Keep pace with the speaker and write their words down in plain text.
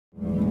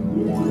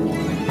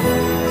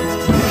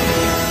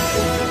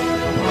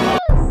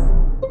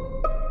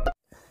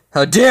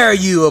How dare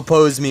you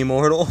oppose me,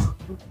 mortal?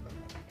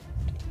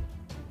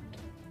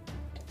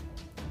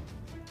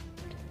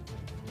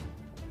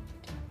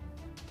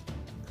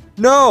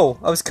 No!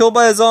 I was killed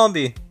by a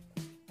zombie.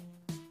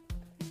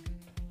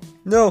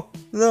 No,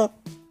 no.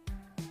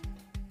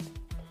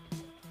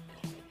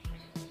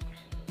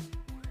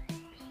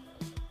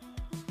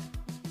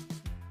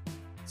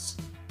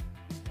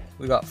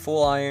 We got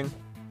full iron.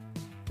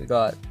 We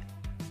got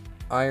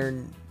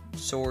iron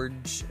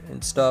swords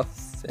and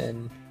stuff,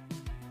 and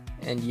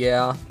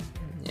yeah,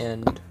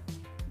 and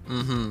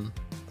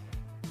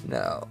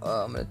now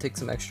I'm gonna take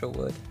some extra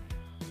wood.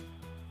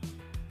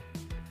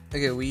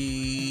 Okay,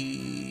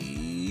 we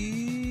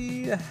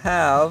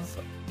have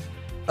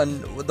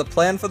the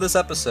plan for this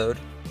episode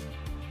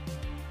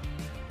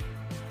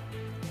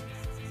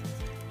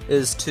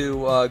is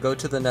to go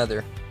to the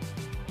Nether.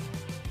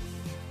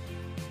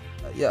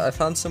 Yeah, I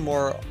found some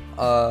more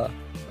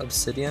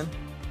obsidian.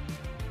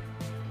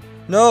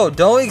 No,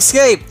 don't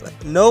escape!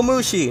 No,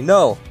 Mushi,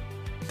 no!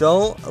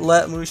 Don't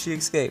let Mushi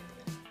escape.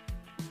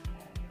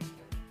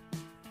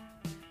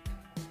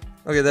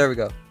 Okay, there we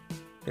go.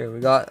 Here, we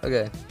got,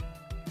 okay.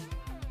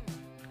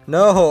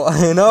 No,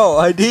 I know,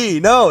 ID,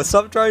 no!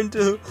 Stop trying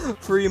to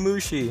free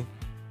Mushi.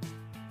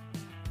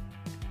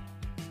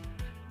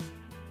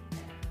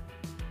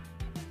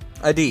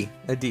 ID,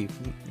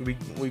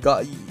 we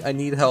got, I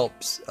need help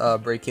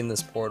breaking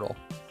this portal.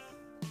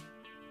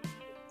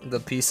 The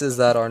pieces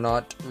that are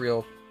not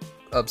real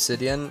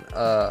obsidian,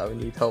 we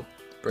need help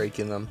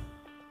breaking them.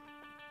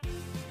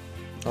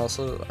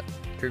 Also,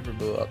 creeper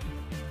blew up.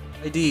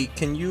 ID,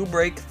 can you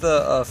break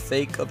the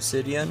fake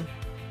obsidian?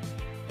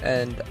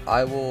 And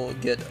I will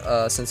get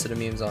sensitive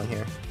memes on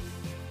here.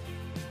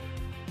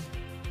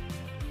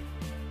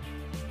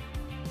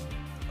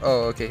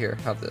 Oh, okay, here,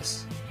 have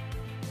this.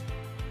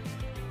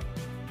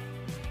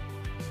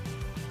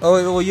 Oh,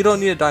 wait, well, you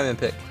don't need a diamond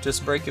pick.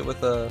 Just break it with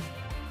that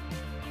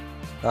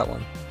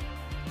one.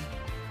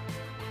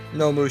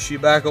 No, Mushi,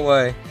 back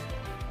away.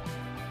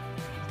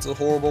 It's a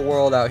horrible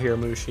world out here,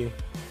 Mushi.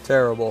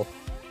 Terrible.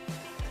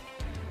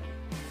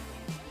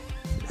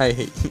 I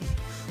hate you.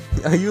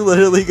 Are you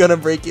literally gonna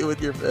break it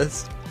with your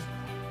fist?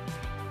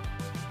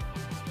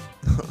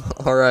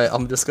 Alright,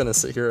 I'm just gonna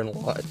sit here and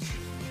watch.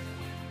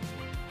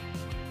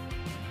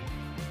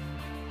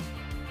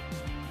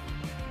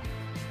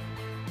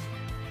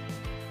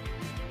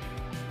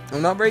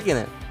 I'm not breaking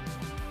it.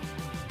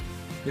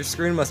 Your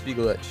screen must be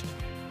glitched.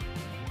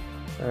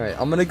 Alright,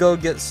 I'm gonna go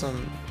get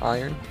some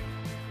iron.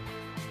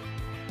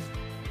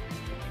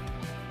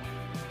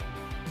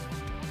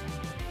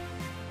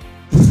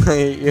 I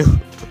hate you.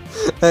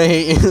 I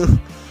hate you.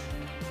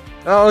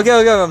 Oh, okay,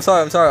 I'm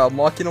sorry. I'm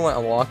walking away. I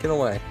am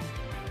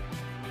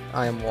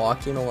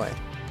walking away.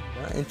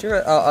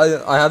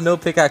 I have no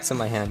pickaxe in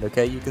my hand,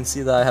 okay? You can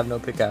see that I have no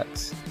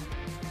pickaxe.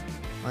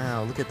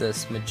 Wow, look at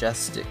this.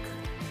 Majestic.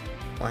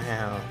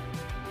 Wow.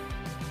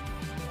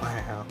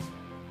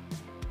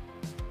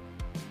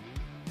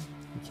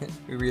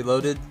 We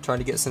reloaded, trying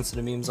to get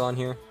sensitive memes on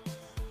here.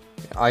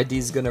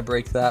 ID's gonna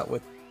break that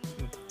with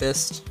the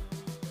fist.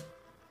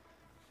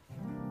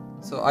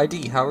 So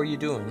ID, how are you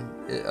doing?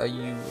 Are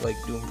you like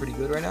doing pretty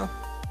good right now?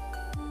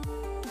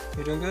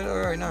 You're doing good?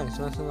 Alright, nice.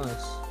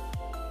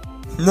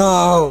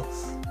 No!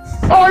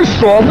 I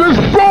saw this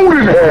boat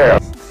in here!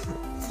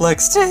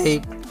 Flex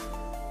tape!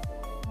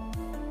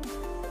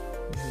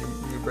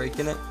 You're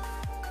breaking it?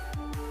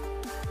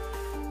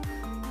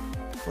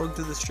 Welcome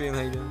to the stream,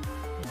 how you doing?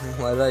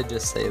 Why did I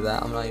just say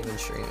that? I'm not even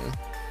streaming.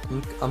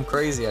 I'm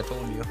crazy, I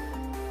told you.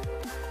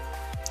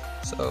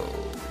 So...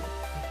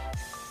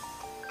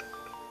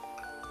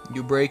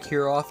 You break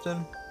here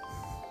often?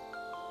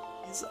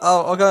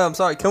 Oh, okay, I'm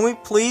sorry. Can we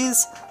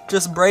please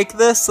just break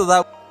this so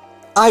that...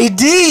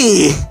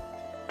 ID!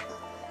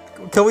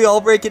 Can we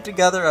all break it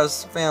together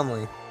as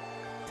family?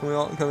 Can we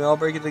all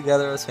break it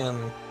together as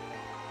family?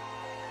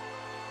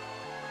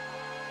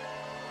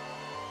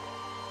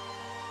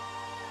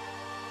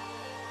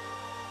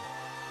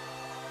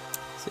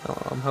 See,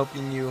 I'm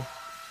helping you,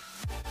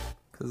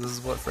 because this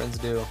is what friends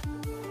do.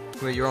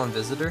 Wait, you're on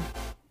visitor?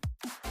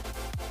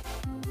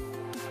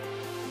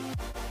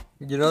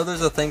 You know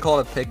there's a thing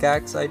called a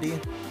pickaxe ID?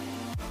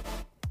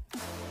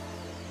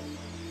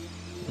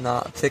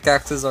 Nah,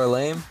 pickaxes are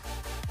lame.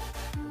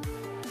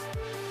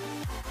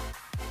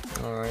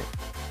 Alright.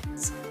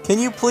 Can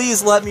you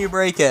please let me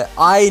break it?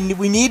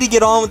 We need to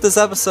get on with this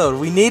episode.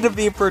 We need to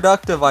be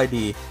productive,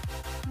 ID.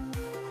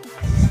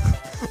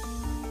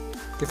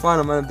 Okay, fine,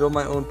 I'm gonna build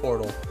my own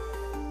portal.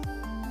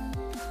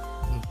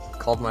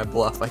 Called my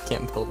bluff, I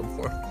can't build a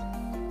portal.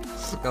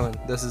 Come on,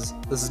 this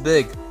is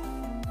big.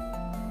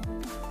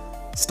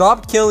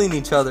 Stop killing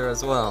each other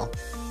as well.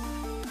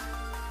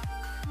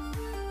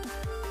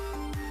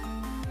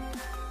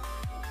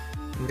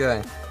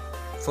 Okay.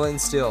 Flint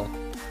and steel.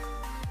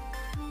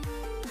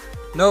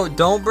 No,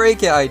 don't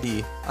break it,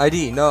 ID.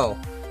 ID, no.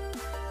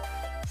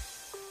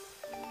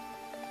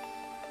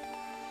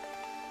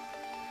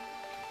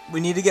 We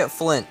need to get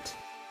flint.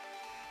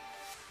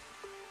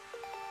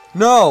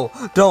 No!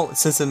 Don't!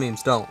 Sense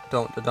memes, don't.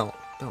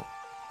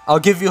 I'll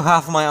give you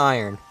half my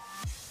iron.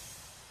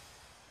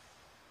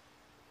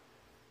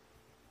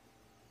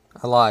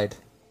 I lied.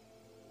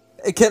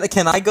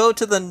 Can I go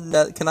to the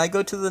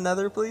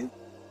Nether, please?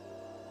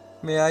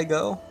 May I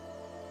go?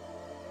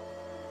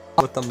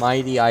 With the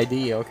mighty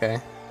ID,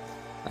 okay.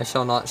 I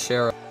shall not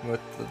share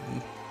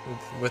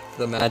with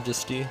the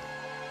majesty.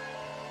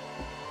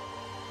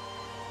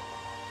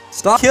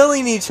 Stop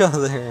killing each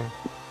other!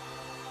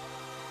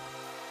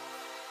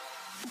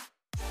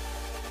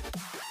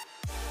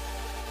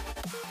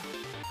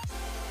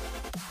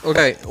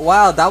 Okay,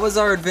 wow, that was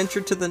our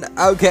adventure to the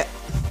okay.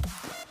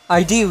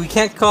 ID, we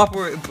can't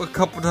cooperate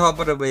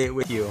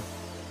with you.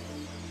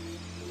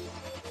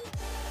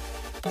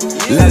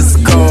 Let's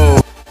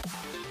go.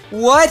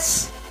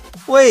 What?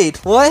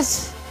 Wait, what?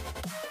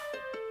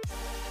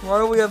 Why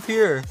are we up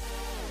here?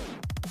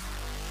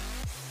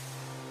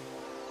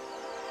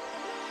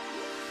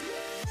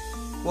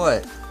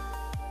 What?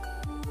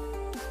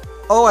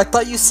 Oh, I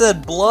thought you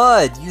said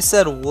blood. You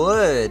said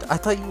wood. I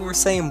thought you were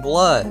saying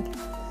blood.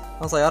 I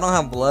was like, I don't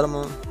have blood.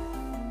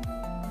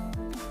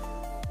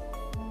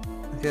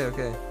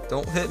 Okay.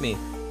 Don't hit me.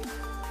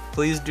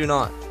 Please do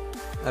not.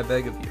 I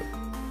beg of you.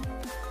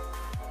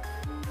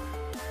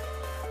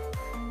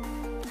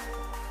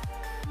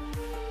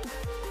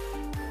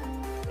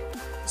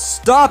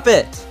 Stop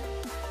it!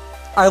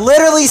 I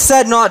literally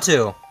said not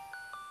to.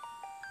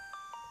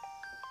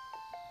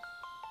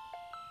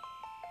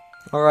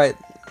 Alright,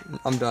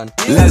 I'm done.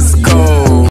 Let's go.